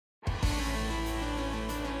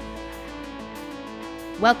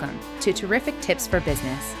Welcome to Terrific Tips for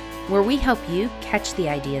Business, where we help you catch the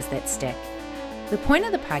ideas that stick. The point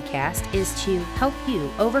of the podcast is to help you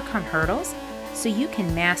overcome hurdles so you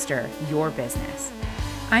can master your business.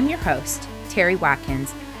 I'm your host, Terry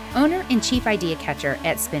Watkins, owner and chief idea catcher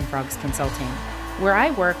at Spin Frogs Consulting, where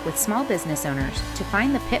I work with small business owners to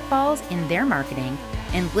find the pitfalls in their marketing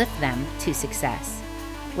and lift them to success.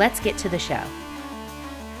 Let's get to the show.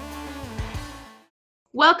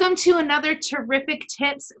 Welcome to another Terrific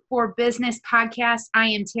Tips for Business podcast. I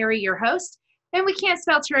am Terry, your host, and we can't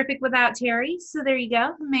spell terrific without Terry, so there you go.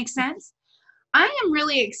 It makes sense. I am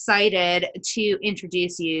really excited to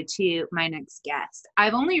introduce you to my next guest.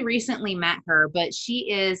 I've only recently met her, but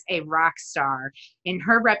she is a rock star, and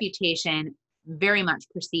her reputation very much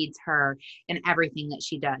precedes her in everything that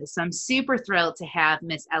she does. So I'm super thrilled to have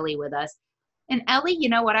Miss Ellie with us. And Ellie, you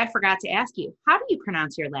know what I forgot to ask you? How do you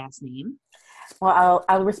pronounce your last name? Well,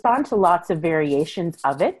 I'll respond to lots of variations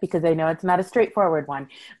of it because I know it's not a straightforward one,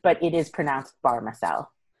 but it is pronounced Barmacell.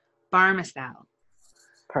 Barmacell.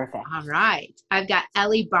 Perfect. All right. I've got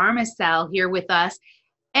Ellie Barmacell here with us.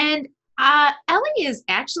 And Ellie is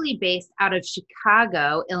actually based out of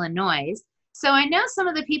Chicago, Illinois. So I know some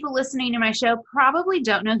of the people listening to my show probably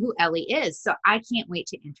don't know who Ellie is. So I can't wait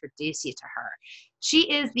to introduce you to her. She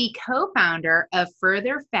is the co-founder of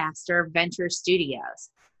Further Faster Venture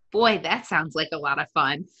Studios. Boy, that sounds like a lot of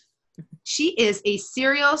fun. She is a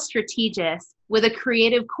serial strategist with a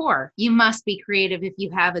creative core. You must be creative if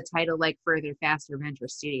you have a title like Further Faster Venture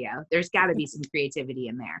Studio. There's got to be some creativity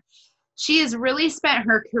in there. She has really spent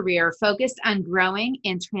her career focused on growing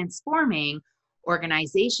and transforming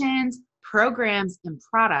organizations, programs, and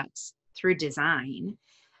products through design.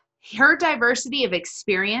 Her diversity of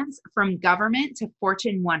experience from government to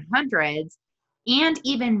Fortune 100s and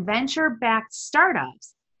even venture-backed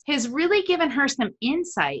startups has really given her some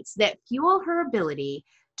insights that fuel her ability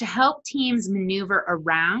to help teams maneuver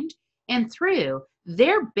around and through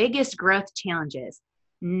their biggest growth challenges.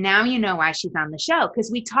 Now you know why she's on the show, because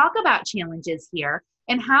we talk about challenges here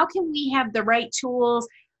and how can we have the right tools,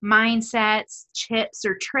 mindsets, tips,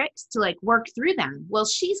 or tricks to work through them. Well,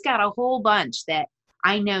 she's got a whole bunch that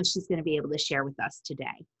I know she's going to be able to share with us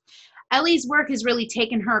today. Ellie's work has really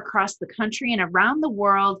taken her across the country and around the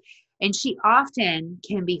world, and she often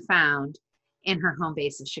can be found in her home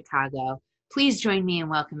base of Chicago. Please join me in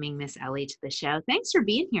welcoming Miss Ellie to the show. Thanks for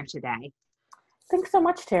being here today. Thanks so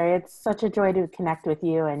much, Terry. It's such a joy to connect with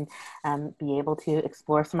you and be able to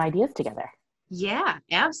explore some ideas together. Yeah,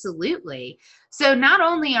 absolutely. So not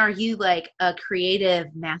only are you like a creative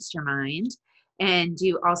mastermind and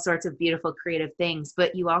do all sorts of beautiful creative things,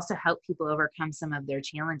 but you also help people overcome some of their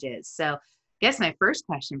challenges. So I guess my first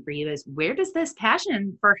question for you is, where does this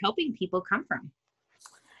passion for helping people come from?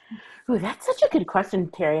 Ooh, that's such a good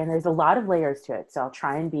question, Terry, and there's a lot of layers to it, so I'll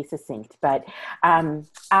try and be succinct. But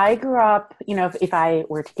I grew up, if I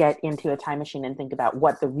were to get into a time machine and think about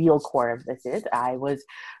what the real core of this is, I was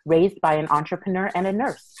raised by an entrepreneur and a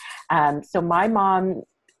nurse. So my mom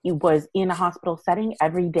was in a hospital setting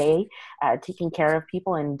every day, taking care of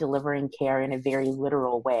people and delivering care in a very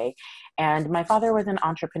literal way. And my father was an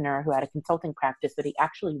entrepreneur who had a consulting practice that he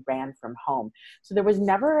actually ran from home. So there was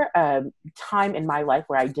never a time in my life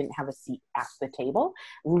where I didn't have a seat at the table,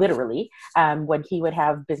 literally, when he would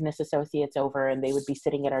have business associates over and they would be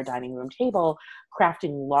sitting at our dining room table,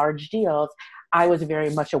 crafting large deals. I was very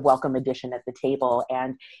much a welcome addition at the table,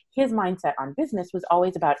 and his mindset on business was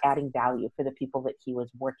always about adding value for the people that he was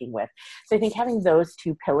working with. So I think having those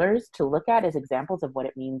two pillars to look at as examples of what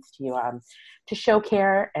it means to show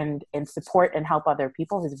care and support and help other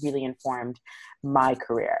people has really informed my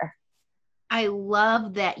career. I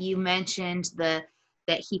love that you mentioned that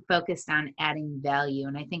he focused on adding value,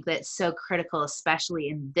 and I think that's so critical, especially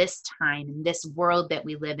in this time, in this world that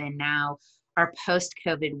we live in now, our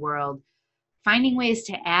post-COVID world. Finding ways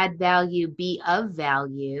to add value, be of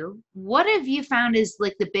value. What have you found is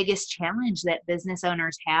the biggest challenge that business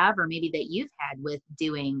owners have, or maybe that you've had with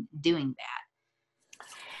doing that?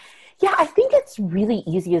 Yeah, I think it's really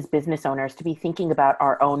easy as business owners to be thinking about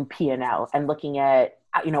our own P&L and looking at,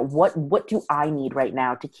 what do I need right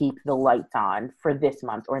now to keep the lights on for this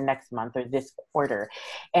month or next month or this quarter?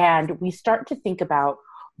 And we start to think about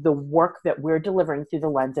the work that we're delivering through the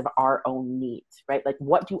lens of our own needs, right? Like,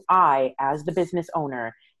 what do I, as the business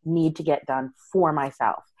owner, need to get done for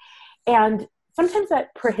myself? And sometimes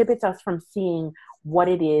that prohibits us from seeing what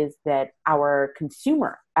it is that our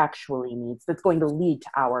consumer actually needs that's going to lead to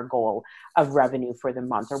our goal of revenue for the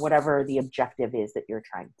month, or whatever the objective is that you're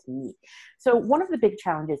trying to meet. So one of the big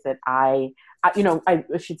challenges that I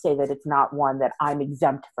should say that it's not one that I'm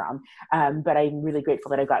exempt from, but I'm really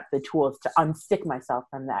grateful that I got the tools to unstick myself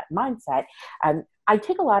from that mindset. I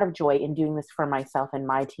take a lot of joy in doing this for myself and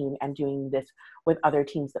my team, and doing this with other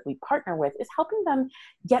teams that we partner with, is helping them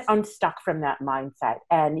get unstuck from that mindset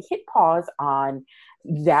and hit pause on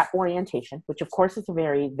that orientation, which of course is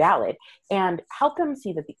very valid, and help them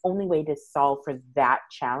see that the only way to solve for that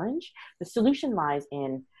challenge, the solution lies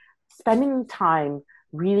in spending time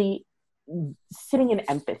really sitting in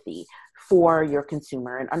empathy for your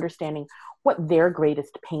consumer and understanding what their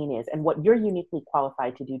greatest pain is and what you're uniquely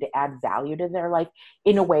qualified to do to add value to their life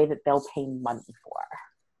in a way that they'll pay money for.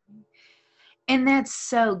 And that's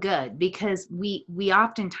so good, because we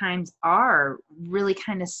oftentimes are really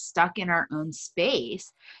kind of stuck in our own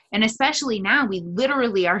space. And especially now, we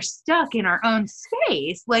literally are stuck in our own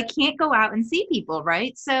space, like can't go out and see people,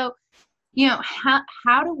 right? So,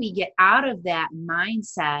 how do we get out of that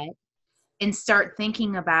mindset and start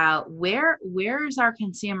thinking about where's our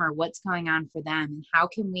consumer, what's going on for them, and how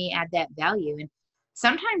can we add that value? And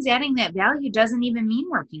sometimes adding that value doesn't even mean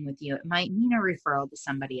working with you. It might mean a referral to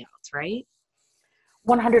somebody else, right?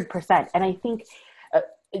 100%. And I think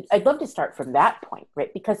I'd love to start from that point,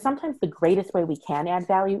 right? Because sometimes the greatest way we can add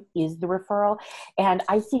value is the referral. And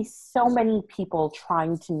I see so many people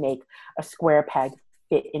trying to make a square peg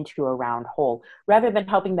fit into a round hole, rather than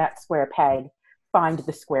helping that square peg find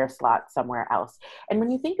the square slot somewhere else. And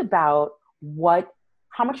when you think about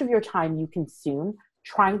how much of your time you consume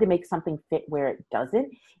trying to make something fit where it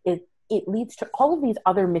doesn't, it leads to all of these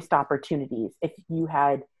other missed opportunities. If you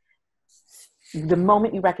had, the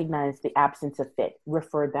moment you recognize the absence of fit,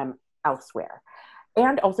 refer them elsewhere.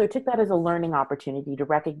 And also took that as a learning opportunity to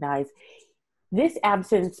recognize this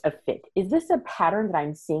absence of fit. Is this a pattern that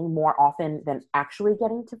I'm seeing more often than actually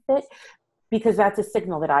getting to fit? Because that's a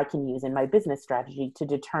signal that I can use in my business strategy to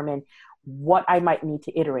determine what I might need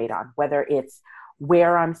to iterate on, whether it's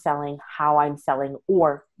where I'm selling, how I'm selling,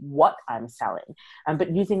 or what I'm selling.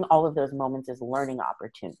 But using all of those moments as learning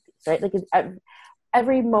opportunities, right? Like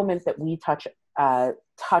every moment that we touch a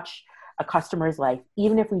customer's life,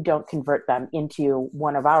 even if we don't convert them into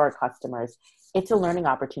one of our customers, it's a learning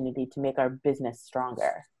opportunity to make our business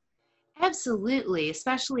stronger. Absolutely,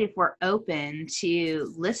 especially if we're open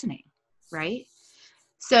to listening, right?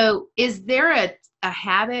 So is there a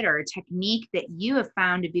habit or a technique that you have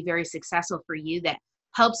found to be very successful for you that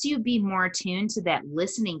helps you be more attuned to that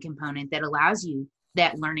listening component that allows you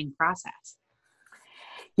that learning process?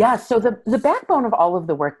 Yeah, so the backbone of all of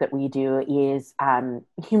the work that we do is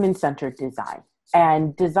human-centered design.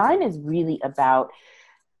 And design is really about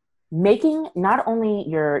making not only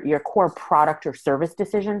your core product or service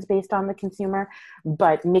decisions based on the consumer,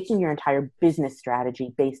 but making your entire business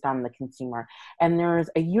strategy based on the consumer. And there's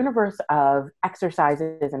a universe of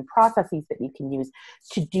exercises and processes that you can use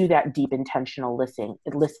to do that deep intentional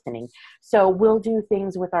listening. So we'll do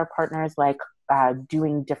things with our partners like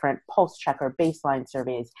doing different pulse check or baseline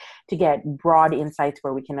surveys to get broad insights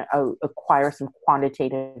where we can acquire some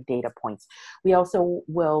quantitative data points. We also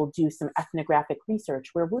will do some ethnographic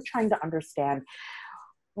research where we're trying to understand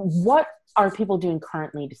what are people doing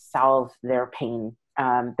currently to solve their pain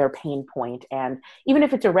point, and even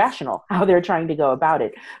if it's irrational, how they're trying to go about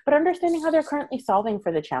it, but understanding how they're currently solving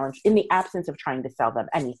for the challenge in the absence of trying to sell them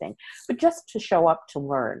anything, but just to show up to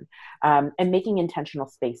learn, and making intentional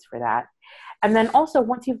space for that. And then also,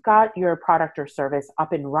 once you've got your product or service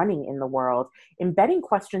up and running in the world, embedding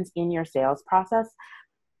questions in your sales process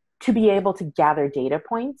to be able to gather data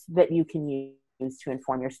points that you can use to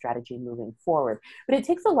inform your strategy moving forward. But it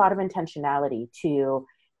takes a lot of intentionality to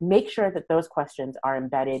make sure that those questions are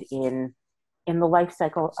embedded in the life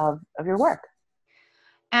cycle of your work.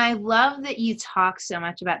 And I love that you talk so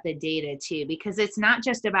much about the data too, because it's not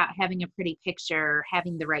just about having a pretty picture,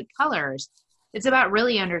 having the right colors. It's about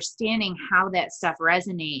really understanding how that stuff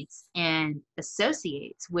resonates and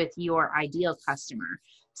associates with your ideal customer.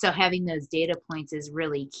 So having those data points is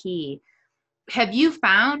really key. Have you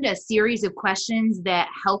found a series of questions that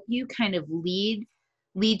help you kind of lead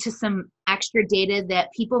to some extra data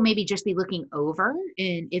that people maybe just be looking over?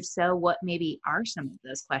 And if so, what maybe are some of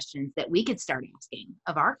those questions that we could start asking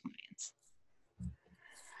of our clients?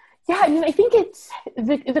 Yeah, I mean, I think it's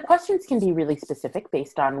the questions can be really specific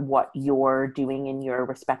based on what you're doing in your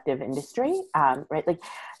respective industry, right? Like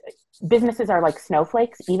businesses are like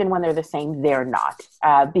snowflakes, even when they're the same, they're not,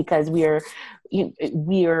 because we're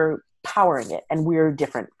powering it and we're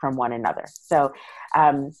different from one another. So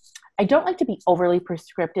I I don't like to be overly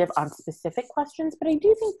prescriptive on specific questions, but I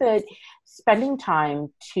do think that spending time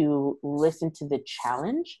to listen to the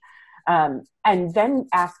challenge, and then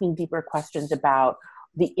asking deeper questions about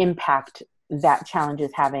the impact that challenge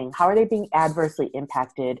is having. How are they being adversely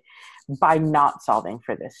impacted by not solving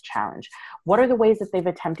for this challenge? What are the ways that they've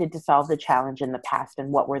attempted to solve the challenge in the past,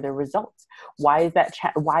 and what were the results? Why is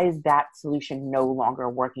that solution no longer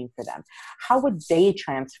working for them? How would they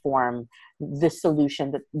transform the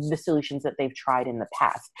solutions that they've tried in the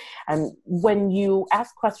past? And when you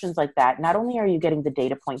ask questions like that, not only are you getting the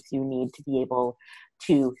data points you need to be able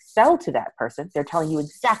to sell to that person, they're telling you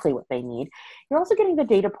exactly what they need. You're also getting the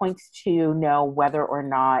data points to know whether or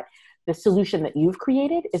not the solution that you've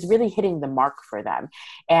created is really hitting the mark for them.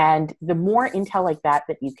 And the more intel like that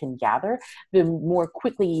you can gather, the more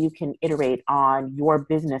quickly you can iterate on your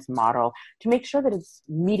business model to make sure that it's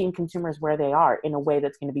meeting consumers where they are in a way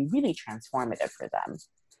that's going to be really transformative for them.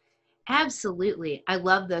 Absolutely. I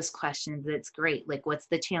love those questions. It's great. Like, what's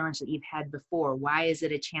the challenge that you've had before? Why is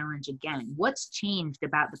it a challenge again? What's changed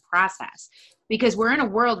about the process? Because we're in a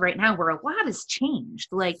world right now where a lot has changed.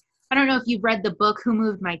 Like, I don't know if you've read the book, Who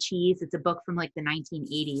Moved My Cheese? It's a book from like the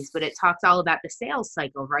 1980s, but it talks all about the sales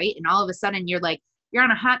cycle, right? And all of a sudden you're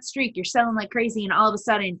on a hot streak, you're selling like crazy, and all of a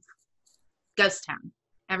sudden, ghost town,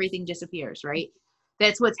 everything disappears, right?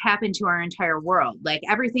 That's what's happened to our entire world. Like,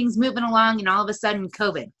 everything's moving along, and all of a sudden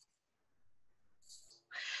COVID.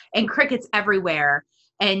 And crickets everywhere,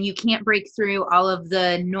 and you can't break through all of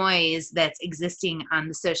the noise that's existing on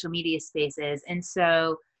the social media spaces. And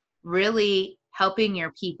so really helping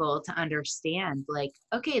your people to understand, like,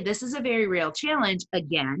 okay, this is a very real challenge.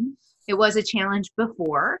 Again, it was a challenge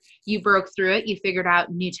before. You broke through it. You figured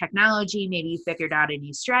out new technology. Maybe you figured out a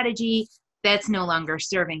new strategy that's no longer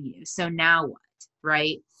serving you. So now what,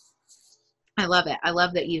 right? I love it. I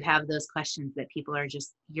love that you have those questions that people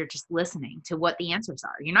you're just listening to what the answers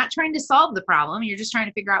are. You're not trying to solve the problem. You're just trying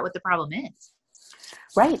to figure out what the problem is.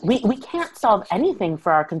 Right. We can't solve anything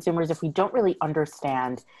for our consumers if we don't really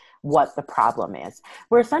understand what the problem is.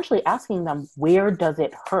 We're essentially asking them, where does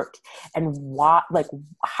it hurt? And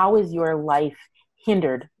how is your life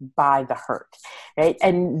hindered by the hurt? Right.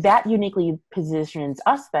 And that uniquely positions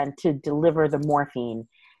us then to deliver the morphine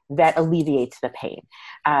that alleviates the pain.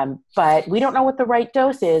 But we don't know what the right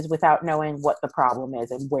dose is without knowing what the problem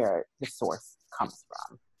is and where the source comes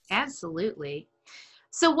from. Absolutely.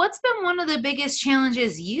 So what's been one of the biggest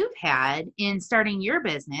challenges you've had in starting your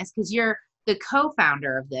business? Because you're the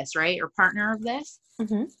co-founder of this, right? Or partner of this?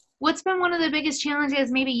 Mm-hmm. What's been one of the biggest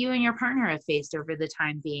challenges maybe you and your partner have faced over the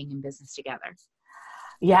time being in business together?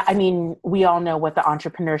 Yeah, I mean, we all know what the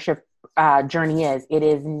entrepreneurship journey is. It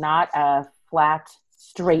is not a flat,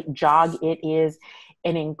 straight jog. It is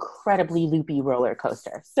an incredibly loopy roller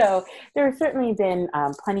coaster. So there have certainly been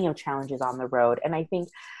plenty of challenges on the road. And I think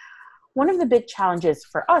one of the big challenges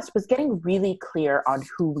for us was getting really clear on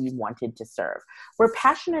who we wanted to serve. We're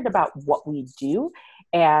passionate about what we do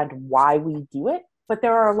and why we do it, but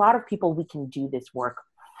there are a lot of people we can do this work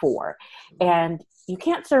for. And you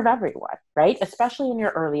can't serve everyone, right? Especially in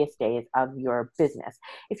your earliest days of your business.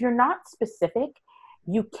 If you're not specific,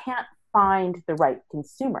 you can't find the right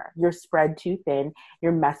consumer. You're spread too thin,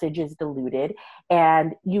 your message is diluted,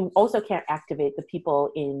 and you also can't activate the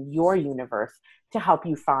people in your universe to help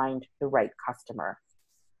you find the right customer.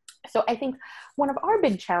 So I think one of our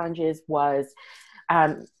big challenges was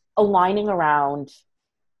aligning around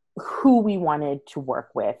who we wanted to work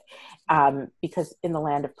with, because in the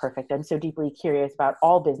land of perfect, I'm so deeply curious about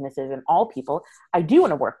all businesses and all people. I do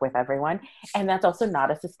want to work with everyone, and that's also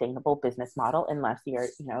not a sustainable business model unless you're,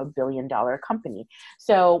 a $1 billion company.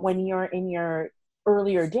 So when you're in your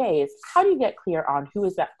earlier days, how do you get clear on who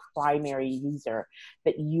is that primary user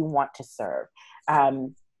that you want to serve?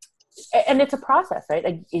 And it's a process, right?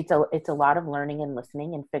 Like, it's a lot of learning and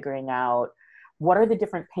listening and figuring out what are the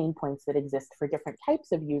different pain points that exist for different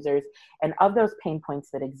types of users? And of those pain points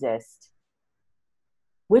that exist,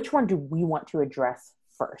 which one do we want to address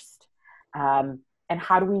first? And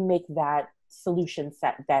how do we make that solution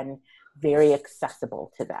set then very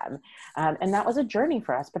accessible to them? And that was a journey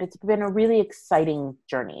for us, but it's been a really exciting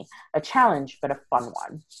journey, a challenge, but a fun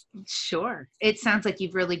one. Sure. It sounds like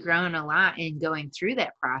you've really grown a lot in going through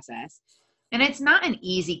that process. And it's not an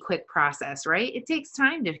easy, quick process, right? It takes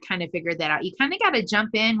time to kind of figure that out. You kind of got to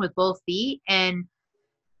jump in with both feet and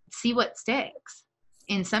see what sticks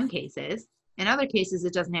in some cases. In other cases,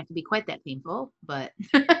 it doesn't have to be quite that painful, but.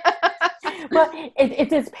 Well,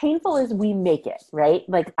 it's as painful as we make it, right?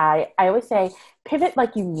 Like I always say, pivot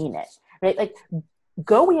like you mean it, right? Like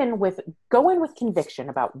go in with conviction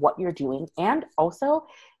about what you're doing, and also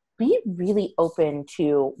be really open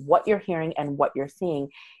to what you're hearing and what you're seeing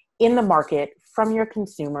in the market from your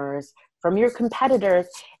consumers, from your competitors.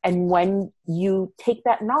 And when you take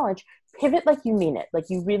that knowledge, pivot like you mean it, like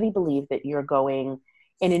you really believe that you're going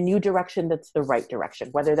in a new direction that's the right direction,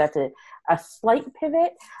 whether that's a slight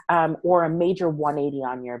pivot or a major 180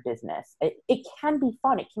 on your business. It can be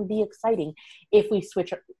fun. It can be exciting if we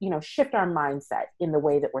switch, shift our mindset in the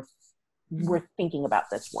way that we're thinking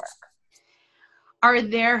about this work. Are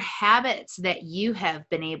there habits that you have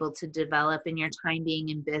been able to develop in your time being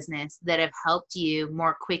in business that have helped you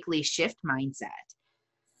more quickly shift mindset?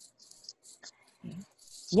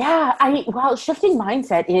 Yeah, shifting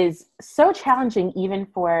mindset is so challenging even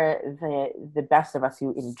for the best of us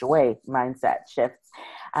who enjoy mindset shifts.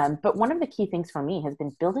 But one of the key things for me has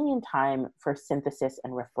been building in time for synthesis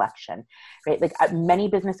and reflection, right? Like many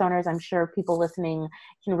business owners, I'm sure people listening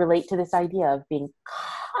can relate to this idea of being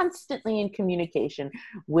constantly in communication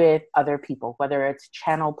with other people, whether it's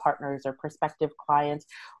channel partners or prospective clients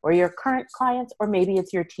or your current clients, or maybe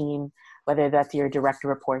it's your team, whether that's your direct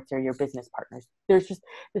reports or your business partners. There's just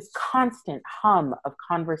this constant hum of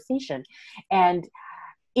conversation. And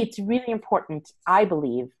it's really important, I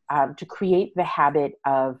believe, to create the habit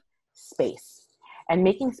of space and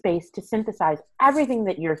making space to synthesize everything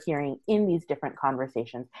that you're hearing in these different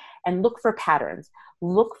conversations and look for patterns,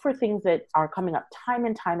 look for things that are coming up time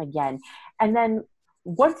and time again. And then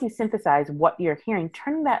once you synthesize what you're hearing,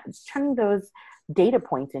 turn those data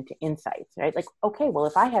points into insights, right? Like, okay, well,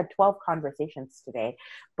 if I had 12 conversations today,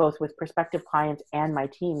 both with prospective clients and my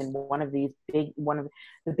team, and one of the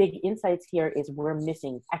big insights here is we're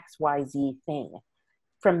missing XYZ thing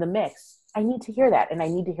from the mix, I need to hear that, and I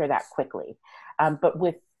need to hear that quickly. But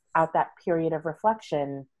without that period of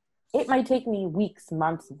reflection, it might take me weeks,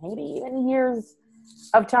 months, maybe even years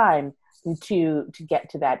of time to get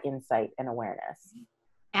to that insight and awareness.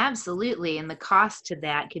 Absolutely. And the cost to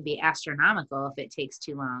that could be astronomical if it takes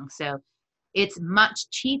too long. So it's much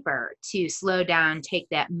cheaper to slow down, take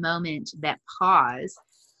that moment, that pause.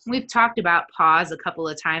 We've talked about pause a couple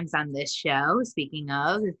of times on this show. Speaking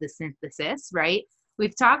of the synthesis, right?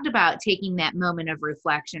 We've talked about taking that moment of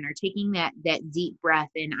reflection or taking that deep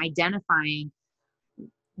breath and identifying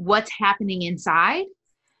what's happening inside,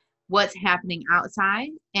 what's happening outside,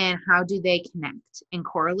 and how do they connect and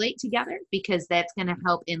correlate together, because that's going to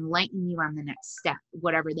help enlighten you on the next step,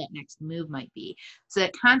 whatever that next move might be. So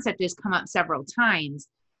that concept has come up several times,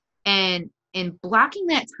 and blocking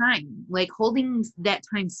that time, like holding that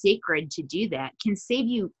time sacred to do that, can save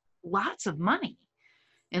you lots of money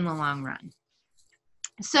in the long run.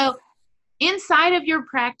 So inside of your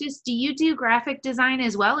practice, do you do graphic design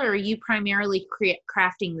as well, or are you primarily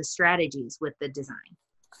crafting the strategies with the design?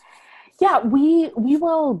 Yeah, we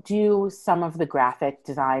will do some of the graphic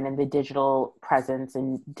design and the digital presence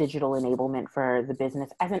and digital enablement for the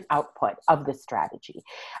business as an output of the strategy.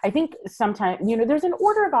 I think sometimes, there's an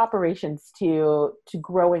order of operations to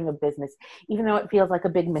growing a business, even though it feels like a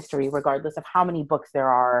big mystery, regardless of how many books there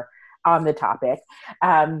are on the topic.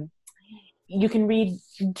 You can read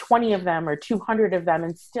 20 of them or 200 of them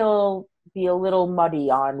and still be a little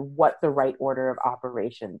muddy on what the right order of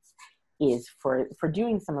operations is for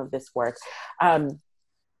doing some of this work.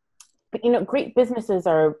 But great businesses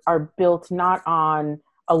are built not on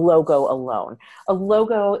a logo alone. A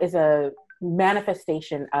logo is a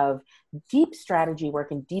manifestation of deep strategy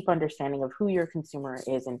work and deep understanding of who your consumer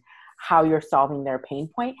is and how you're solving their pain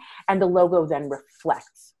point. And the logo then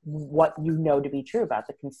reflects what you know to be true about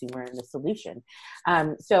the consumer and the solution.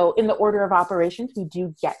 So in the order of operations, we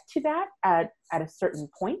do get to that at a certain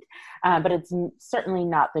point, but it's certainly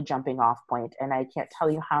not the jumping off point. And I can't tell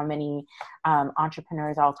you how many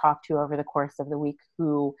entrepreneurs I'll talk to over the course of the week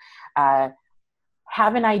who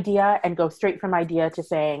have an idea and go straight from idea to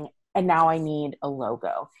saying, and now I need a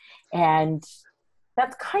logo. And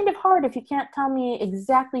that's kind of hard if you can't tell me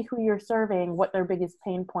exactly who you're serving, what their biggest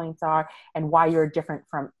pain points are, and why you're different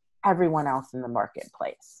from everyone else in the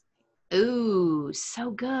marketplace. Ooh,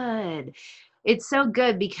 so good. It's so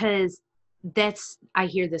good because I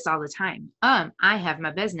hear this all the time. I have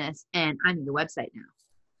my business and I need a website now.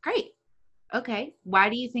 Great. Okay. Why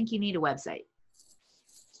do you think you need a website?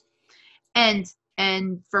 And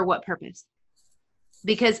for what purpose?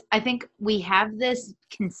 Because I think we have this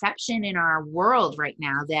conception in our world right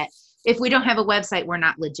now that if we don't have a website, we're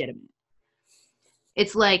not legitimate.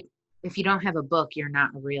 It's like, if you don't have a book, you're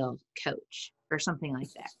not a real coach or something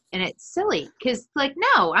like that. And it's silly because, like,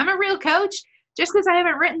 no, I'm a real coach. Just because I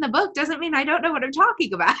haven't written the book doesn't mean I don't know what I'm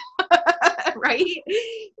talking about, right?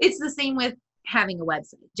 It's the same with having a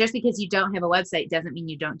website. Just because you don't have a website doesn't mean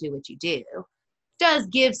you don't do what you do. does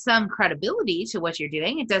give some credibility to what you're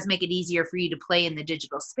doing. It does make it easier for you to play in the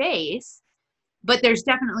digital space, but there's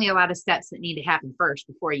definitely a lot of steps that need to happen first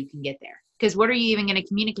before you can get there. Because what are you even going to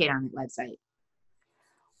communicate on that website?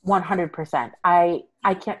 100%.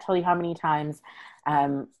 I can't tell you how many times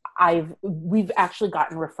we've actually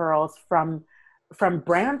gotten referrals from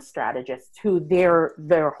brand strategists who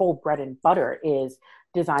their whole bread and butter is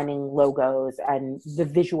designing logos and the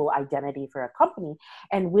visual identity for a company.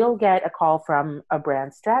 And we'll get a call from a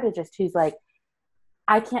brand strategist who's like,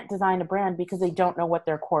 I can't design a brand because they don't know what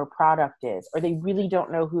their core product is, or they really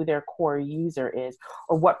don't know who their core user is,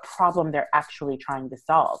 or what problem they're actually trying to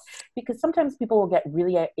solve. Because sometimes people will get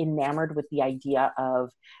really enamored with the idea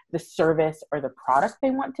of the service or the product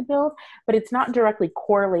they want to build, but it's not directly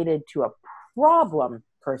correlated to a problem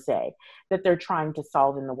per se that they're trying to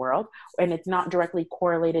solve in the world. And it's not directly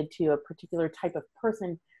correlated to a particular type of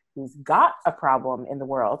person who's got a problem in the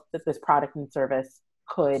world that this product and service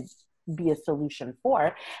could be a solution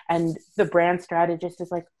for. And the brand strategist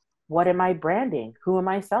is like, what am I branding? Who am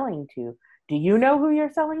I selling to? Do you know who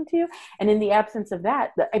you're selling to? And in the absence of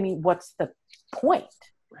that, I mean, what's the point?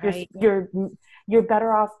 Right. You're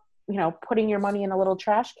better off, putting your money in a little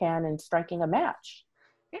trash can and striking a match.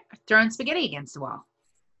 Yeah, throwing spaghetti against the wall.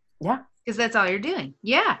 Yeah. Because that's all you're doing.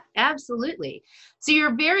 Yeah, absolutely. So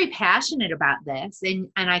you're very passionate about this, and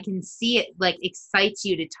I can see it like excites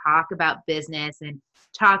you to talk about business and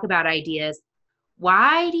talk about ideas.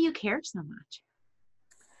 Why do you care so much?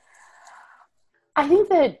 I think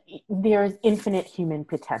that there's infinite human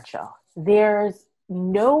potential. There's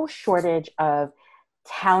no shortage of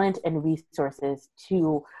talent and resources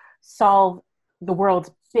to solve the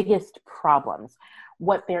world's biggest problems.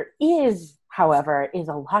 What there is, however, is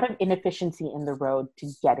a lot of inefficiency in the road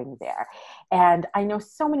to getting there. And I know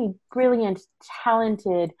so many brilliant,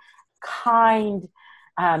 talented, kind,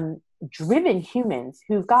 driven humans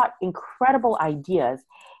who've got incredible ideas,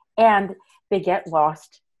 and they get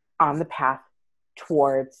lost on the path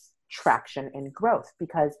towards traction and growth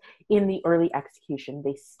because in the early execution,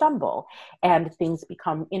 they stumble and things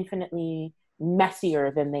become infinitely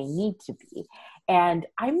messier than they need to be. And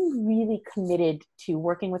I'm really committed to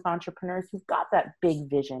working with entrepreneurs who've got that big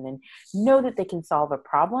vision and know that they can solve a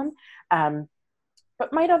problem,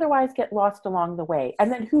 but might otherwise get lost along the way.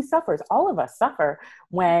 And then who suffers? All of us suffer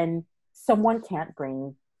when someone can't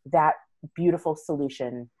bring that beautiful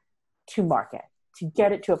solution to market, to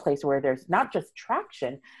get it to a place where there's not just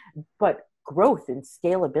traction, but growth and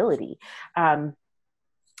scalability.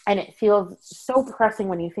 And it feels so pressing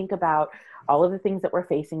when you think about all of the things that we're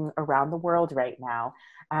facing around the world right now,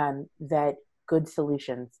 that good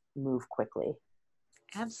solutions move quickly.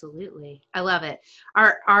 Absolutely. I love it.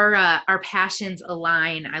 Our passions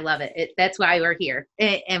align. I love it. That's why we're here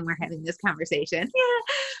and we're having this conversation.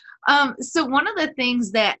 Yeah. So one of the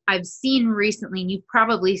things that I've seen recently, and you've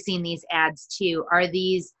probably seen these ads too, are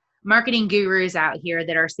these marketing gurus out here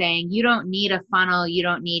that are saying, you don't need a funnel. You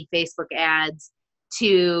don't need Facebook ads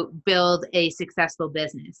to build a successful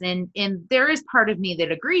business. And there is part of me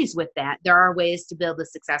that agrees with that. There are ways to build a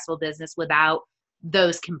successful business without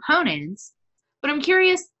those components. But I'm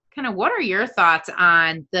curious, kind of what are your thoughts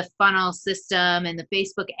on the funnel system and the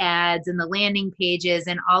Facebook ads and the landing pages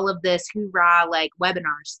and all of this hoorah, like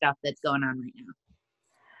webinar stuff that's going on right now?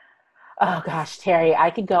 Oh gosh, Terry,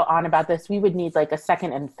 I could go on about this. We would need like a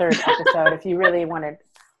second and third episode if you really wanted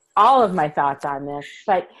all of my thoughts on this.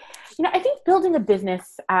 But, I think building a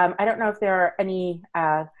business, I don't know if there are any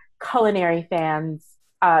culinary fans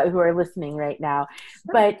who are listening right now,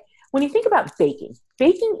 but when you think about baking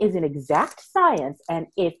is an exact science. And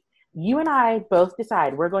if you and I both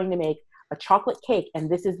decide we're going to make a chocolate cake and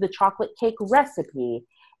this is the chocolate cake recipe,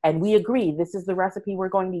 and we agree this is the recipe we're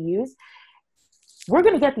going to use, we're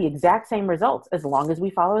going to get the exact same results as long as we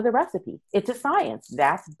follow the recipe. It's a science.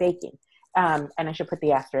 That's baking. And I should put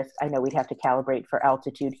the asterisk. I know we'd have to calibrate for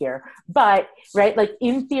altitude here, but right, like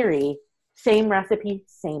in theory, same recipe,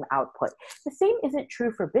 same output. The same isn't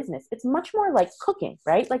true for business. It's much more like cooking,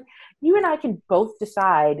 right? Like you and I can both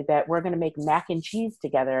decide that we're going to make mac and cheese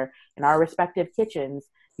together in our respective kitchens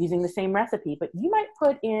using the same recipe, but you might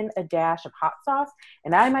put in a dash of hot sauce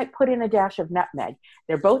and I might put in a dash of nutmeg.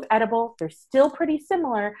 They're both edible. They're still pretty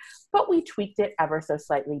similar, but we tweaked it ever so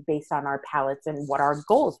slightly based on our palates and what our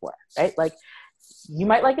goals were, right? Like you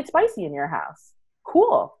might like it spicy in your house.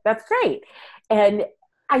 Cool. That's great. And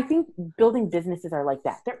I think building businesses are like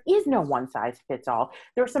that. There is no one size fits all.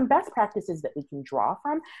 There are some best practices that we can draw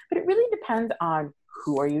from, but it really depends on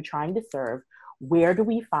who are you trying to serve? Where do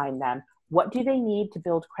we find them? What do they need to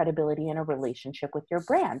build credibility in a relationship with your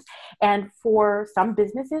brand? And for some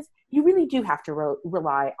businesses, you really do have to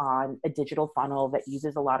rely on a digital funnel that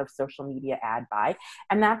uses a lot of social media ad buy,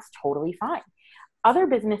 and that's totally fine. Other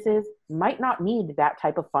businesses might not need that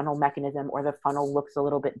type of funnel mechanism, or the funnel looks a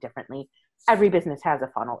little bit differently. Every business has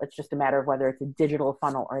a funnel. It's just a matter of whether it's a digital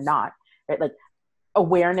funnel or not, right? Like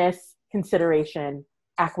awareness, consideration,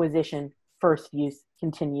 acquisition, first use,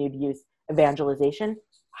 continued use, evangelization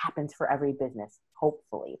happens for every business,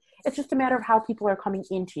 hopefully. It's just a matter of how people are coming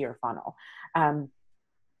into your funnel,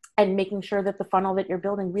 and making sure that the funnel that you're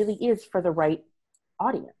building really is for the right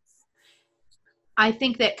audience. I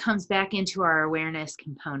think that comes back into our awareness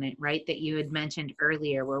component, right? That you had mentioned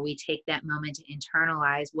earlier, where we take that moment to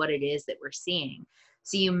internalize what it is that we're seeing.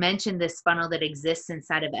 So you mentioned this funnel that exists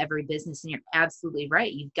inside of every business, and you're absolutely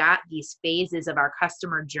right. You've got these phases of our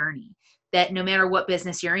customer journey that no matter what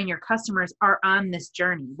business you're in, your customers are on this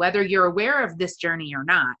journey. Whether you're aware of this journey or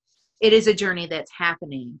not, it is a journey that's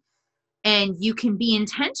happening. And you can be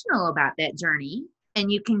intentional about that journey,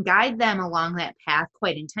 and you can guide them along that path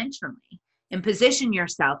quite intentionally and position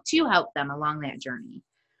yourself to help them along that journey.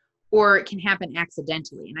 Or it can happen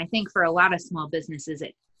accidentally. And I think for a lot of small businesses,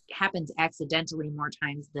 it happens accidentally more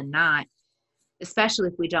times than not, especially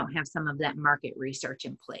if we don't have some of that market research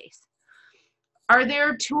in place. Are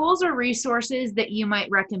there tools or resources that you might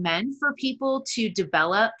recommend for people to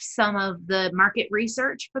develop some of the market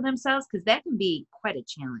research for themselves? Because that can be quite a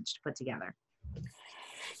challenge to put together.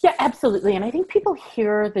 Yeah, absolutely. And I think people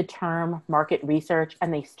hear the term market research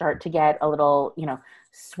and they start to get a little,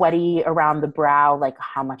 sweaty around the brow, like,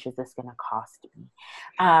 how much is this going to cost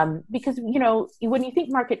me? Because, when you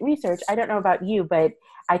think market research, I don't know about you, but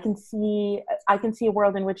I can see a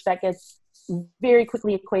world in which that gets very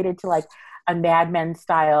quickly equated to like a Mad Men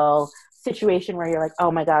style situation where you're like,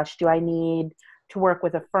 oh my gosh, do I need to work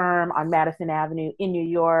with a firm on Madison Avenue in New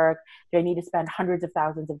York? Do I need to spend hundreds of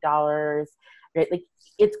thousands of dollars? Right? Like,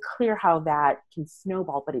 it's clear how that can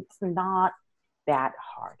snowball, but it's not that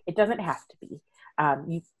hard. It doesn't have to be.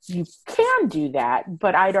 You can do that,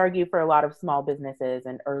 but I'd argue for a lot of small businesses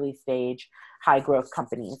and early stage, high growth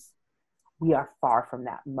companies, we are far from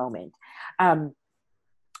that moment.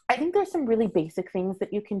 I think there's some really basic things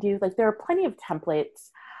that you can do. Like, there are plenty of templates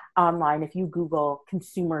online if you Google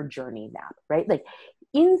consumer journey map, right? Like,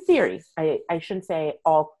 in theory, I shouldn't say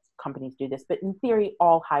all companies do this, but in theory,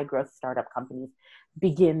 all high growth startup companies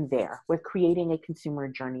begin there with creating a consumer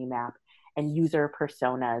journey map and user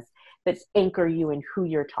personas that anchor you in who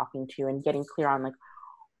you're talking to, and getting clear on like,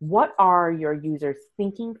 what are your users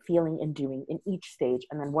thinking, feeling, and doing in each stage?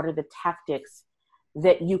 And then what are the tactics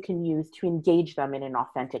that you can use to engage them in an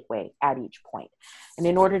authentic way at each point? And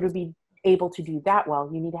in order to be able to do that well,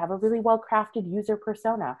 you need to have a really well-crafted user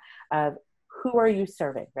persona of who are you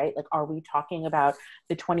serving, right? Like, are we talking about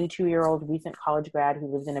the 22-year-old recent college grad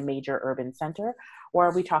who lives in a major urban center? Or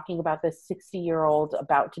are we talking about the 60-year-old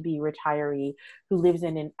about to be retiree who lives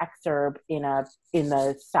in an exurb in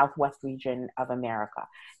the Southwest region of America?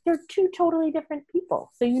 They're two totally different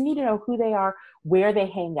people. So you need to know who they are, where they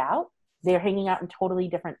hang out. They're hanging out in totally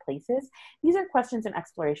different places. These are questions and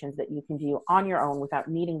explorations that you can do on your own without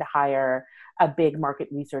needing to hire a big market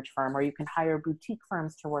research firm, or you can hire boutique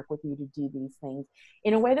firms to work with you to do these things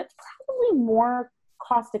in a way that's probably more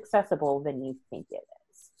cost accessible than you think it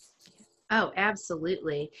is. Oh,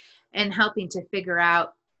 absolutely. And helping to figure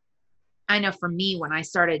out, I know for me, when I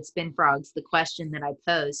started Spin Frogs, the question that I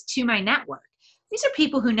posed to my network, these are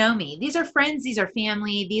people who know me. These are friends. These are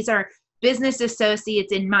family. These are business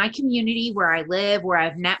associates in my community where I live, where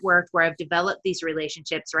I've networked, where I've developed these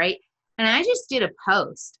relationships, right? And I just did a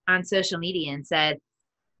post on social media and said,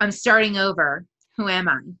 I'm starting over. Who am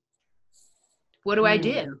I? What do I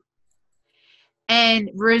do?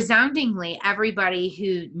 And resoundingly, everybody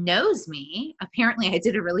who knows me, apparently I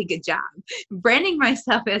did a really good job branding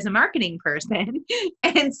myself as a marketing person.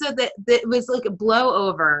 And so that it was like a blow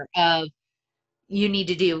over of, you need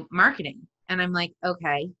to do marketing. And I'm like,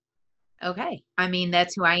 okay. I mean,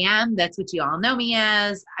 that's who I am. That's what you all know me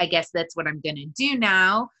as. I guess that's what I'm going to do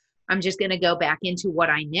now. I'm just going to go back into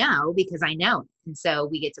what I know because I know it. And so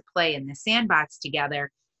we get to play in the sandbox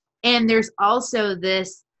together. And there's also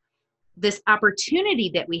this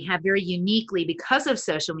opportunity that we have very uniquely because of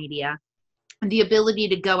social media, and the ability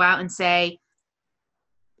to go out and say,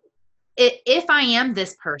 if I am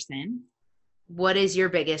this person, what is your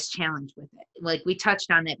biggest challenge with it? Like, we touched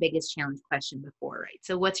on that biggest challenge question before, right?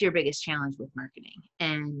 So what's your biggest challenge with marketing?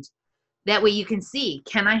 And that way you can see,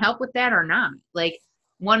 can I help with that or not? Like,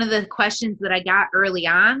 one of the questions that I got early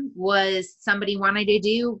on was somebody wanted to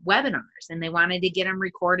do webinars and they wanted to get them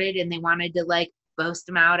recorded and they wanted to like boast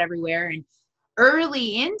them out everywhere. And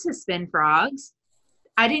early into Spin Frogs,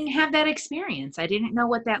 I didn't have that experience. I didn't know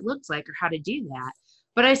what that looked like or how to do that.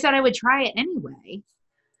 But I said I would try it anyway.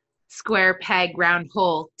 Square peg, round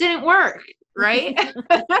hole. Didn't work, right?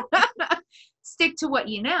 Stick to what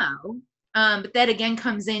you know. But that again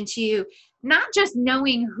comes into not just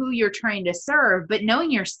knowing who you're trying to serve, but knowing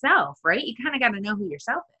yourself, right? You kind of got to know who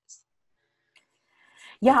yourself is.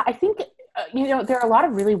 Yeah, I think, there are a lot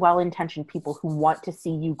of really well-intentioned people who want to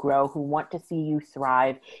see you grow, who want to see you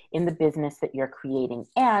thrive in the business that you're creating.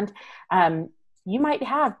 And you might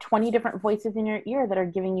have 20 different voices in your ear that are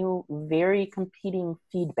giving you very competing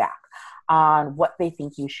feedback on what they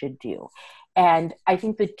think you should do. And I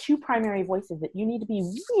think the two primary voices that you need to be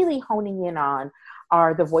really honing in on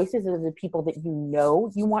are the voices of the people that you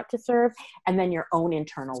know you want to serve, and then your own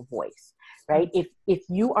internal voice, right? If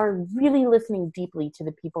you are really listening deeply to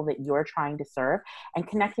the people that you're trying to serve and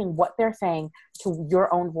connecting what they're saying to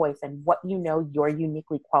your own voice and what you know you're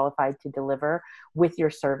uniquely qualified to deliver with your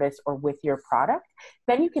service or with your product,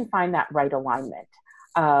 then you can find that right alignment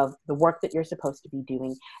of the work that you're supposed to be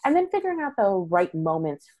doing, and then figuring out the right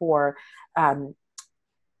moments for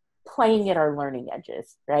playing at our learning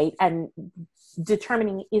edges, right? And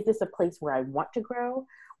determining, is this a place where I want to grow,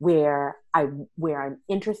 where I'm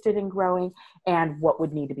interested in growing, and what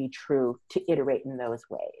would need to be true to iterate in those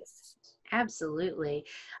ways. Absolutely.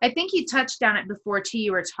 I think you touched on it before too.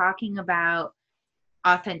 You were talking about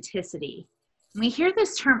authenticity. We hear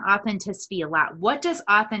this term authenticity a lot. What does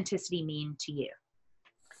authenticity mean to you?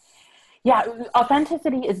 Yeah,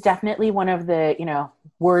 authenticity is definitely one of the,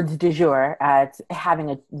 words du jour. It's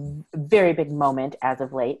having a very big moment as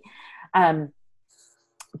of late.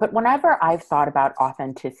 But whenever I've thought about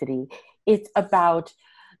authenticity, it's about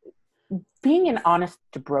being an honest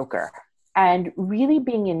broker and really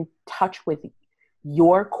being in touch with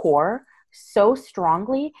your core so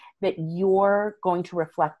strongly that you're going to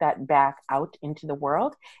reflect that back out into the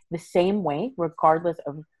world the same way, regardless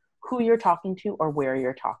of who you're talking to or where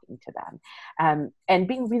you're talking to them, and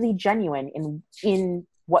being really genuine in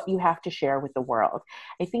what you have to share with the world.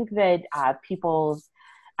 I think that people's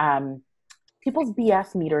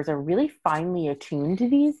BS meters are really finely attuned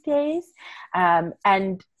these days,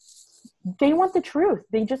 and they want the truth.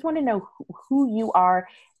 They just want to know who you are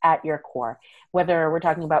at your core, whether we're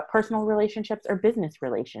talking about personal relationships or business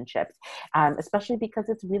relationships, especially because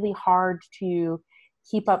it's really hard to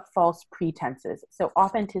keep up false pretenses. So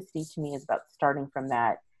authenticity to me is about starting from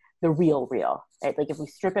the real, right? Like if we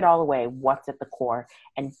strip it all away, what's at the core,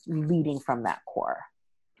 and leading from that core.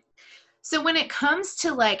 So when it comes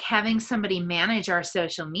to like having somebody manage our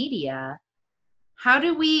social media, how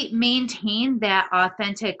do we maintain that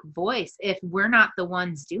authentic voice if we're not the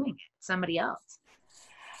ones doing it, somebody else?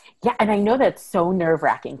 Yeah, and I know that's so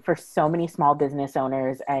nerve-wracking for so many small business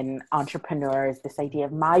owners and entrepreneurs, this idea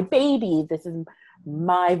of my baby, this is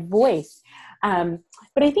my voice. But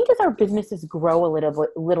I think as our businesses grow a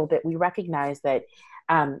little bit, we recognize that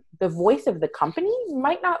the voice of the company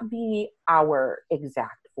might not be our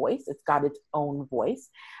exact voice. It's got its own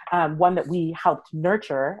voice, one that we helped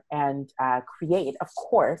nurture and create, of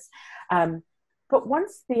course. But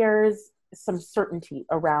once there's some certainty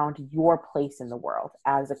around your place in the world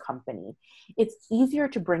as a company, it's easier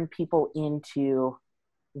to bring people into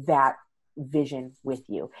that vision with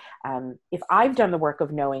you. If I've done the work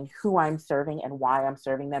of knowing who I'm serving and why I'm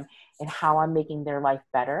serving them and how I'm making their life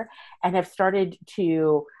better, and have started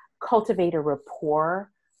to cultivate a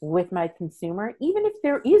rapport with my consumer, even if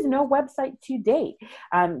there is no website to date.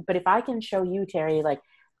 But if I can show you, Terry, like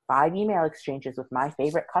 5 email exchanges with my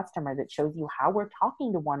favorite customer that shows you how we're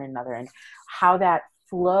talking to one another and how that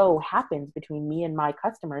flow happens between me and my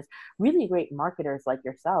customers, really great marketers like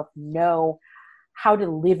yourself know how to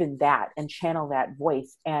live in that and channel that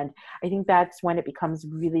voice. And I think that's when it becomes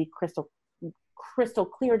really crystal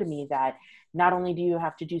clear to me that not only do you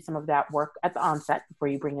have to do some of that work at the onset before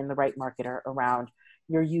you bring in the right marketer around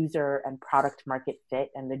your user and product market fit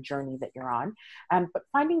and the journey that you're on, but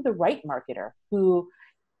finding the right marketer who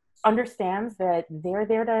understands that they're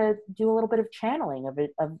there to do a little bit of channeling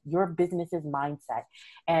of your business's mindset.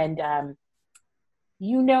 And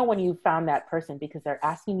when you found that person because they're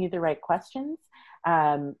asking you the right questions,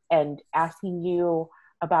 and asking you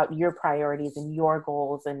about your priorities and your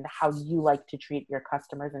goals and how you like to treat your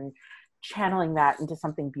customers, and channeling that into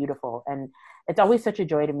something beautiful. And it's always such a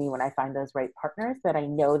joy to me when I find those right partners, that I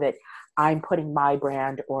know that I'm putting my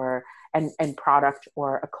brand and product,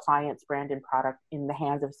 or a client's brand and product, in the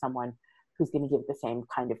hands of someone who's going to give the same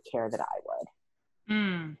kind of care that I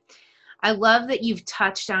would. I love that you've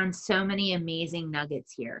touched on so many amazing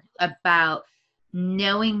nuggets here about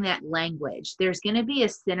knowing that language. There's going to be a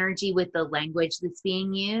synergy with the language that's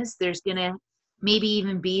being used. There's going to maybe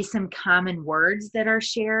even be some common words that are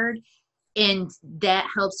shared, and that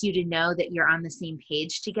helps you to know that you're on the same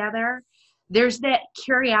page together. There's that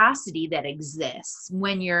curiosity that exists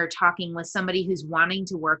when you're talking with somebody who's wanting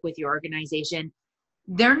to work with your organization.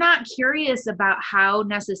 They're not curious about how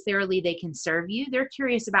necessarily they can serve you. They're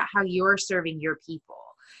curious about how you're serving your people,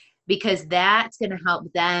 because that's going to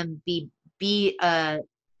help them be I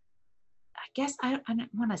guess I don't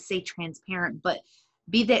want to say transparent, but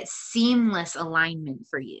be that seamless alignment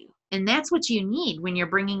for you. And that's what you need when you're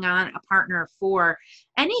bringing on a partner for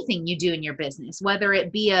anything you do in your business, whether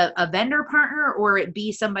it be a vendor partner or it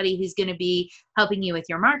be somebody who's going to be helping you with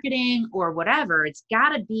your marketing or whatever. It's got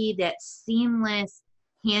to be that seamless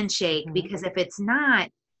handshake, because if it's not,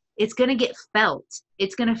 it's going to get felt.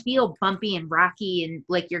 It's going to feel bumpy and rocky and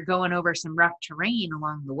like you're going over some rough terrain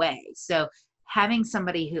along the way. So having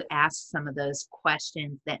somebody who asks some of those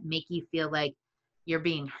questions that make you feel like you're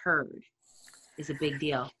being heard is a big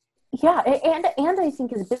deal. Yeah. And I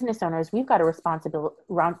think as business owners, we've got a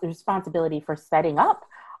responsibility for setting up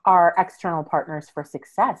our external partners for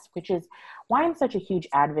success, which is why I'm such a huge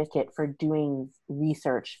advocate for doing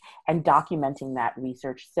research and documenting that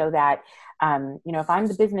research so that, if I'm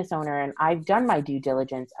the business owner and I've done my due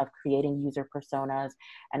diligence of creating user personas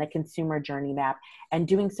and a consumer journey map and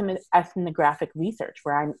doing some ethnographic research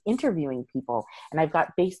where I'm interviewing people and I've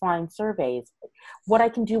got baseline surveys, what I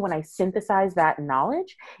can do when I synthesize that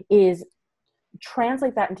knowledge is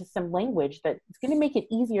translate that into some language that's going to make it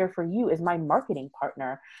easier for you as my marketing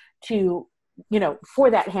partner to, for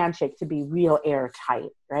that handshake to be real airtight,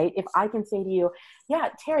 right? If I can say to you, yeah,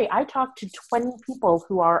 Terry, I talked to 20 people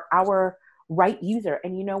who are our right user.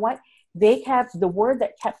 And you know what? The word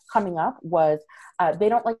that kept coming up was, they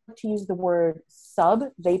don't like to use the word sub.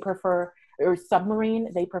 They prefer, or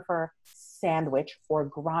submarine. They prefer sandwich or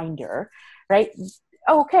grinder, right?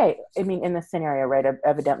 Okay. I mean, in this scenario, right,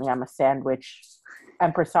 evidently I'm a sandwich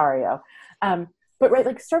impresario. But right,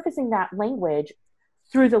 like surfacing that language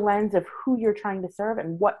through the lens of who you're trying to serve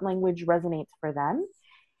and what language resonates for them,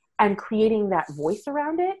 and creating that voice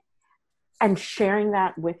around it and sharing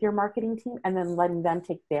that with your marketing team, and then letting them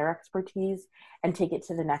take their expertise and take it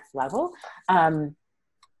to the next level.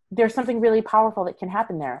 There's something really powerful that can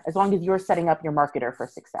happen there as long as you're setting up your marketer for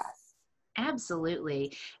success.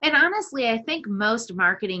 Absolutely. And honestly, I think most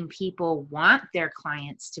marketing people want their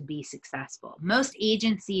clients to be successful. Most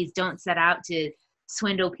agencies don't set out to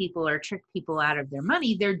swindle people or trick people out of their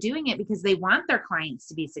money. They're doing it because they want their clients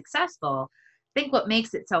to be successful. I think what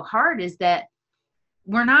makes it so hard is that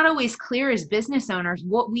we're not always clear as business owners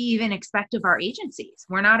what we even expect of our agencies.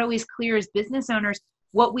 We're not always clear as business owners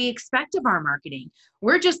what we expect of our marketing.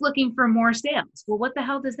 We're just looking for more sales. Well, what the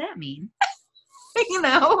hell does that mean?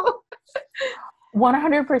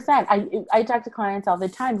 100%. I talk to clients all the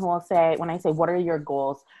time who will say, when I say, what are your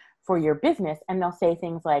goals for your business? And they'll say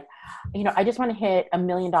things like, I just want to hit $1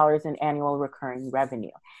 million in annual recurring revenue.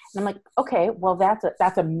 And I'm like, okay, well,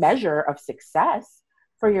 that's a measure of success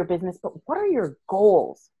for your business, but what are your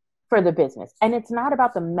goals for the business? And it's not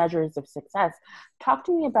about the measures of success. Talk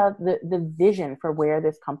to me about the vision for where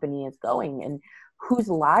this company is going and whose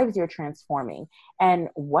lives you're transforming, and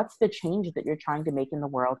what's the change that you're trying to make in the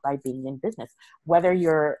world by being in business, whether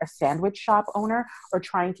you're a sandwich shop owner or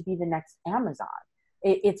trying to be the next Amazon.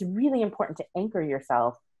 It's really important to anchor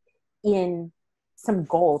yourself in some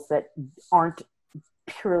goals that aren't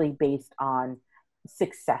purely based on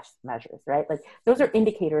success measures, right? Like those are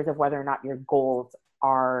indicators of whether or not your goals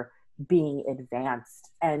are being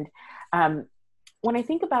advanced. And when I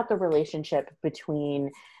think about the relationship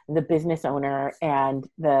between the business owner and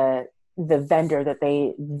the vendors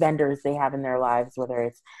they have in their lives, whether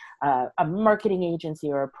it's a marketing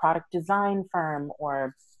agency or a product design firm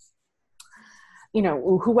or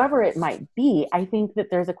whoever it might be, I think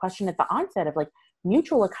that there's a question at the onset of like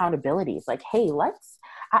mutual accountabilities. Like, hey,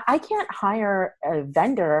 I can't hire a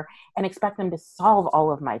vendor and expect them to solve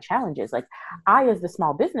all of my challenges. Like I, as the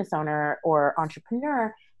small business owner or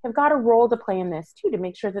entrepreneur, have got a role to play in this too, to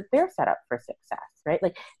make sure that they're set up for success, right?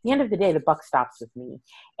 Like at the end of the day, the buck stops with me.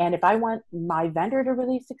 And if I want my vendor to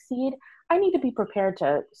really succeed, I need to be prepared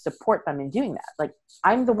to support them in doing that. Like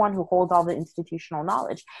I'm the one who holds all the institutional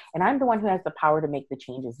knowledge, and I'm the one who has the power to make the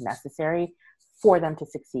changes necessary for them to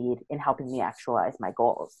succeed in helping me actualize my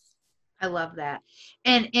goals. I love that.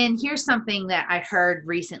 And here's something that I heard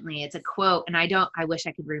recently. It's a quote, and I wish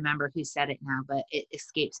I could remember who said it now, but it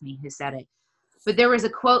escapes me who said it. But there was a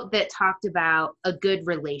quote that talked about a good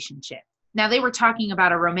relationship. Now they were talking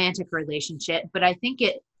about a romantic relationship, but I think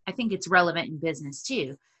it's relevant in business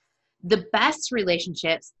too. The best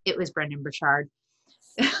relationships, it was Brendan Burchard.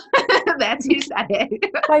 That's who said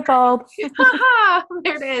it. Light bulb.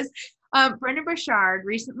 There it is. Brendan Burchard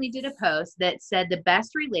recently did a post that said the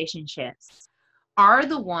best relationships are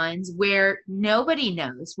the ones where nobody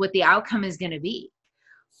knows what the outcome is going to be,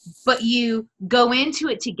 but you go into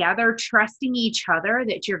it together, trusting each other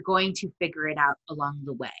that you're going to figure it out along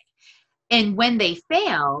the way. And when they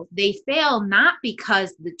fail not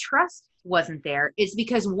because the trust wasn't there. It's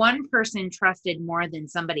because one person trusted more than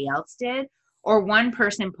somebody else did, or one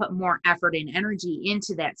person put more effort and energy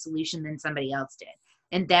into that solution than somebody else did.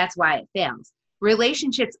 And that's why it fails.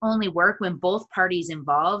 Relationships only work when both parties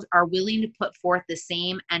involved are willing to put forth the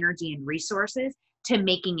same energy and resources to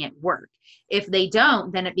making it work. If they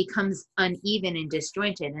don't, then it becomes uneven and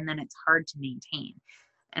disjointed, and then it's hard to maintain.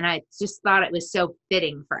 And I just thought it was so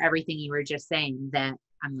fitting for everything you were just saying that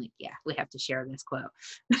I'm like, yeah, we have to share this quote.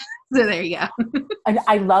 So there you go. And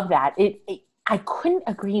I love that. I couldn't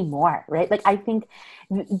agree more, right? Like, I think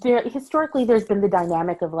historically there's been the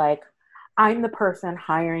dynamic of like, I'm the person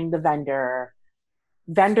hiring the vendor.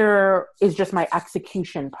 Vendor is just my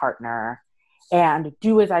execution partner, and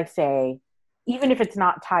do as I say, even if it's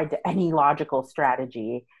not tied to any logical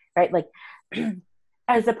strategy, right? Like,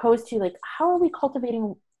 as opposed to like, how are we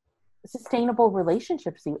cultivating sustainable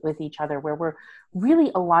relationships with each other where we're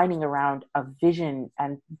really aligning around a vision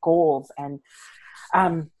and goals and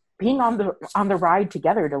being on the ride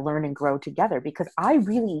together to learn and grow together? Because I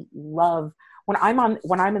really love when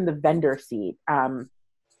I'm in the vendor seat,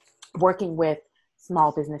 working with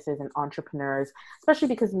small businesses and entrepreneurs, especially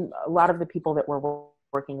because a lot of the people that we're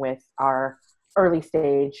working with are early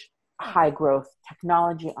stage, high growth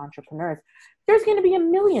technology entrepreneurs. There's going to be a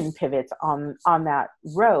million pivots on that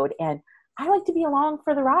road. And I like to be along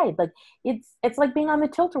for the ride. Like, it's like being on the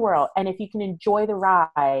tilt-a-whirl. And if you can enjoy the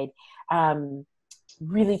ride,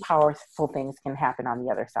 really powerful things can happen on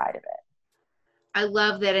the other side of it. I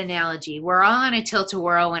love that analogy. We're all on a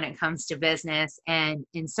tilt-a-whirl when it comes to business, and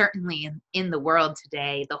certainly in the world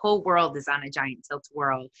today, the whole world is on a giant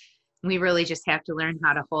tilt-a-whirl. We really just have to learn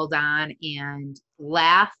how to hold on and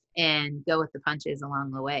laugh and go with the punches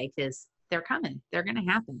along the way, because they're coming. They're going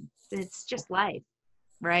to happen. It's just life,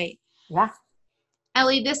 right? Yeah.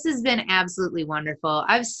 Ellie, this has been absolutely wonderful.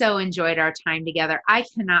 I've so enjoyed our time together. I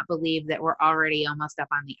cannot believe that we're already almost up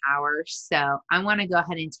on the hour. So I want to go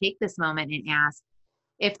ahead and take this moment and ask,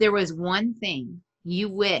 if there was one thing you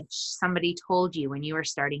wish somebody told you when you were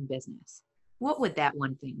starting business, what would that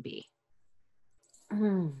one thing be?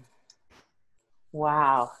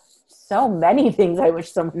 Wow. So many things I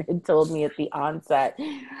wish someone had told me at the onset.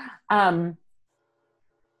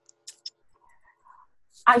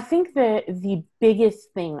 I think the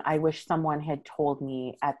biggest thing I wish someone had told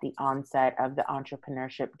me at the onset of the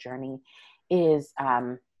entrepreneurship journey is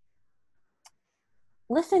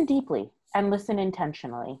listen deeply and listen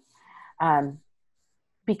intentionally.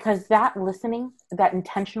 Because that listening, that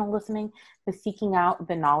intentional listening, the seeking out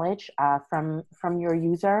the knowledge from your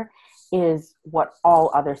user is what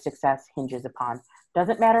all other success hinges upon.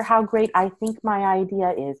 Doesn't matter how great I think my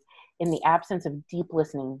idea is, in the absence of deep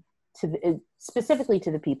listening specifically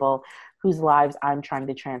to the people whose lives I'm trying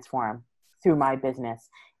to transform through my business.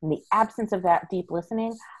 In the absence of that deep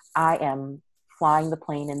listening, I am flying the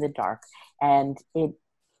plane in the dark, and it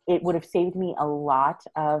would have saved me a lot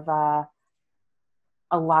of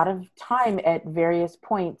time at various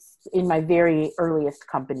points in my very earliest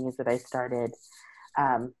companies that I started,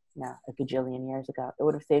 a gajillion years ago. It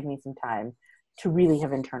would have saved me some time to really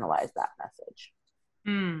have internalized that message.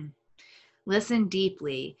 Listen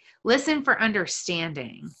deeply. Listen for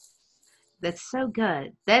understanding. That's so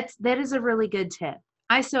good. That is a really good tip.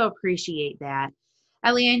 I so appreciate that.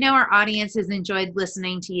 Ellie, I know our audience has enjoyed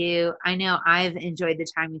listening to you. I know I've enjoyed the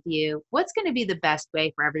time with you. What's going to be the best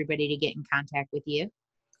way for everybody to get in contact with you?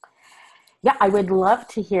 Yeah, I would love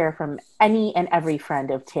to hear from any and every friend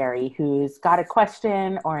of Terry who's got a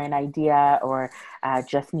question or an idea, or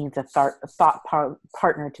just needs a thought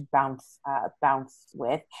partner to bounce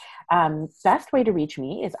with. Best way to reach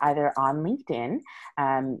me is either on LinkedIn,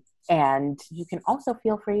 and you can also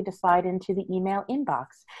feel free to slide into the email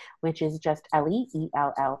inbox, which is just Ellie,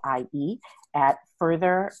 ELLIE, at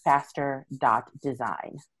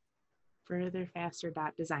furtherfaster.design.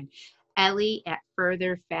 Furtherfaster.design. Ellie at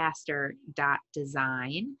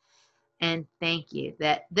furtherfaster.design. And thank you.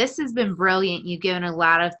 This has been brilliant. You've given a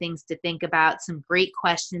lot of things to think about, some great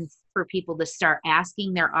questions for people to start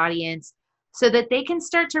asking their audience so that they can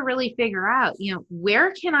start to really figure out,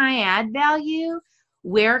 where can I add value?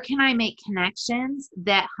 Where can I make connections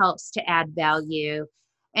that helps to add value?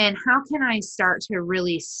 And how can I start to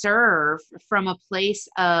really serve from a place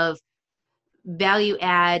of value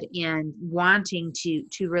add and wanting to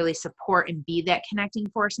really support and be that connecting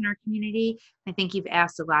force in our community. I think you've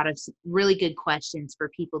asked a lot of really good questions for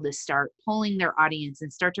people to start polling their audience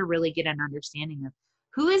and start to really get an understanding of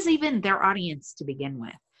who is even their audience to begin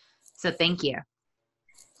with. So thank you.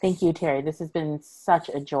 Thank you, Terry. This has been such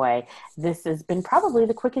a joy. This has been probably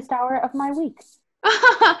the quickest hour of my week.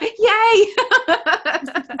 Yay!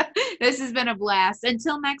 This has been a blast.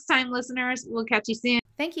 Until next time, listeners, we'll catch you soon.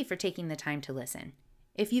 Thank you for taking the time to listen.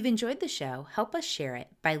 If you've enjoyed the show, help us share it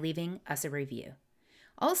by leaving us a review.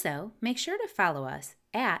 Also, make sure to follow us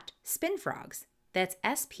at SpinFrogs. That's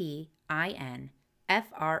SPINFROGS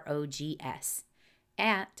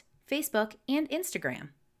at Facebook and Instagram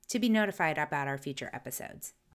to be notified about our future episodes.